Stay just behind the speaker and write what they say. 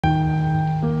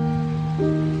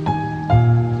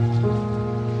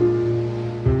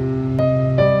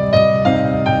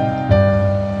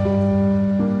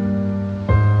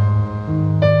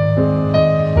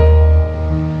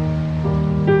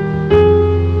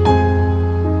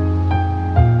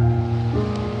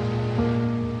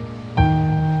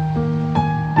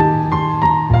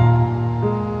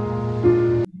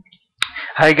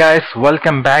Hi guys,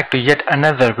 welcome back to yet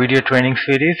another video training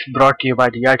series brought to you by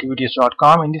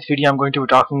dirtvideos.com. In this video I'm going to be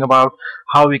talking about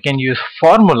how we can use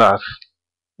formulas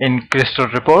in Crystal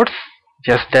reports.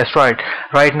 Yes, that's right.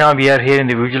 Right now we are here in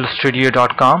the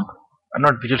visualstudio.com.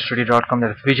 Not visualstudio.com,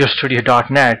 that's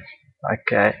visualstudio.net.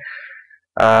 Okay.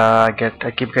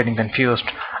 I keep getting confused.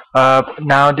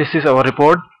 Now this is our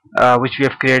report which we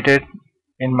have created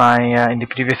in the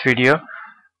previous video.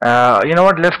 You know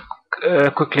what, let's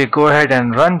quickly go ahead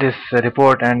and run this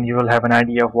report and you will have an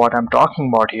idea of what I'm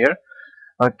talking about here.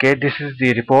 Okay, this is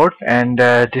the report and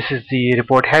this is the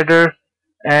report header,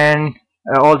 and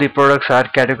all the products are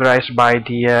categorized by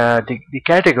the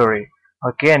category.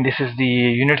 Okay, and this is the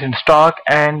unit in stock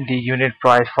and the unit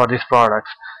price for these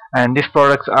products, and these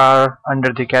products are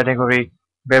under the category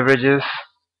beverages,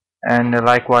 and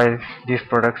likewise these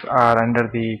products are under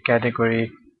the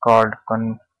category called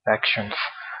confections.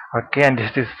 Okay, and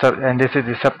this is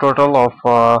the subtotal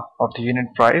of the unit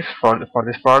price for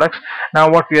these products.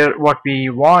 Now what we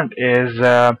want is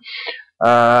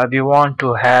we want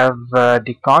to have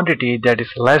the quantity that is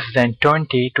less than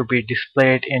 20 to be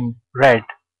displayed in red.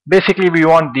 Basically we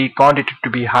want the quantity to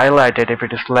be highlighted if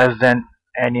it is less than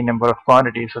any number of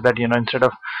quantities, so that instead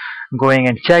of going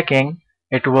and checking,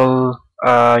 it will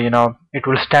it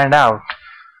will stand out.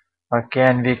 Okay,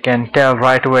 and we can tell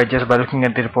right away just by looking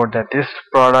at the report that this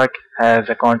product has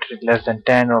a quantity less than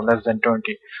 10 or less than 20.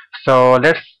 So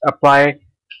let's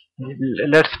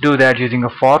do that using a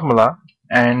formula,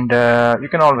 and you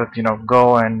can always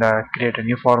go and create a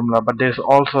new formula, but there's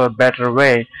also a better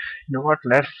way. You know what,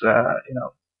 let's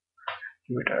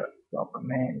give it a proper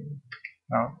name.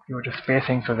 Now give it a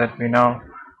spacing so that we know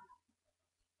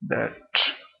that.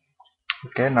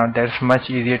 Okay, now that's much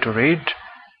easier to read.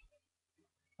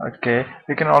 Okay,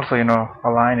 we can also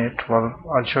align it. Well,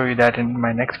 I'll show you that in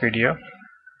my next video.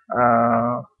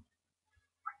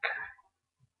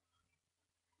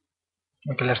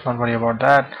 Okay, let's not worry about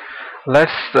that.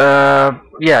 Let's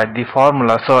yeah, the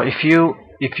formula. So if you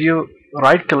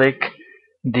right click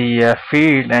the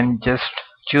field and just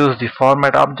choose the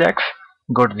format objects,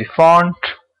 go to the font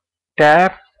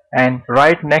tab, and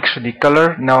right next to the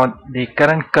color, now the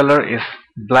current color is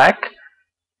black,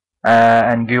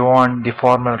 and we want the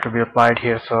formula to be applied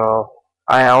here. So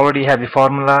I already have the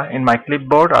formula in my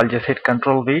clipboard. I'll just hit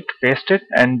Ctrl V to paste it,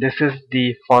 and this is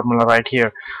the formula right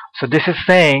here. So this is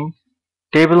saying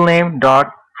table name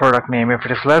dot product name. If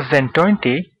it is less than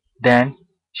 20, then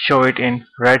show it in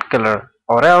red color,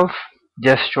 or else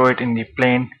just show it in the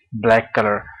plain black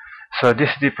color. So this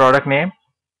is the product name,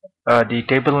 the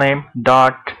table name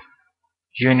dot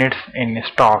units in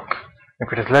stock.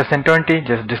 If it is less than 20,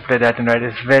 just display that in red.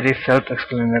 It's very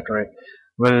self-explanatory.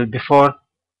 Well, before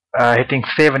hitting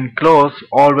save and close,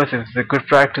 always it's a good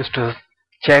practice to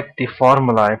check the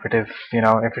formula if it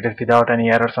is without any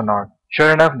errors or not.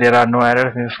 Sure enough, there are no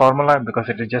errors in this formula because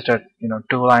it is just a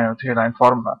 2-line or 3-line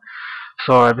formula.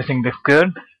 So everything looks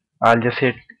good. I'll just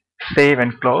hit save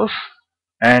and close,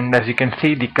 and as you can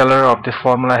see, the color of this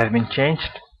formula has been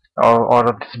changed, or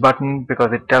of this button, because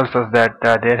it tells us that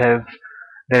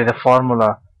there is a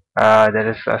formula that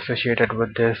is associated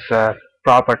with this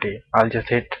property. I'll just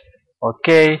hit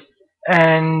OK,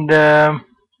 and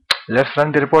let's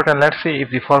run the report and let's see if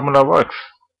the formula works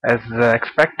as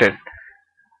expected.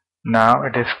 Now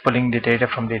it is pulling the data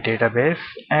from the database,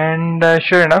 and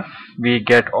sure enough, we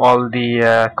get all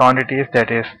the quantities that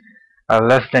is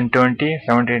less than 20.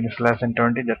 17 is less than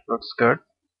 20. That looks good.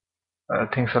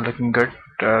 Things are looking good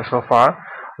so far.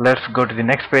 Let's go to the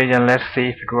next page and let's see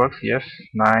if it works. Yes,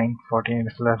 9, 14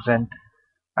 is less than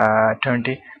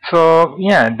 20. So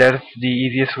yeah, that's the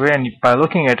easiest way, and by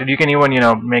looking at it, you can even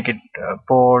make it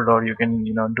bold, or you can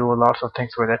do lots of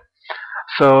things with it.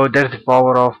 So there's the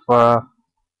power of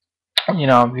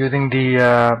using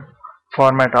the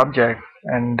format object,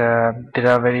 and there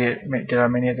are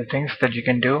many other things that you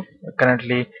can do.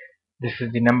 Currently this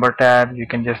is the number tab. You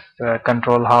can just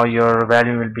control how your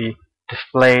value will be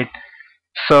displayed.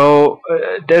 So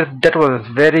that was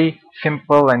a very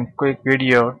simple and quick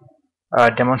video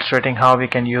demonstrating how we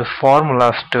can use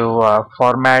formulas to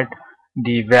format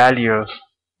the values,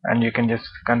 and you can just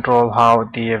control how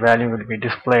the value will be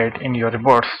displayed in your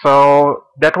reports. So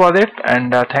that was it,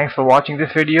 and thanks for watching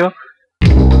this video.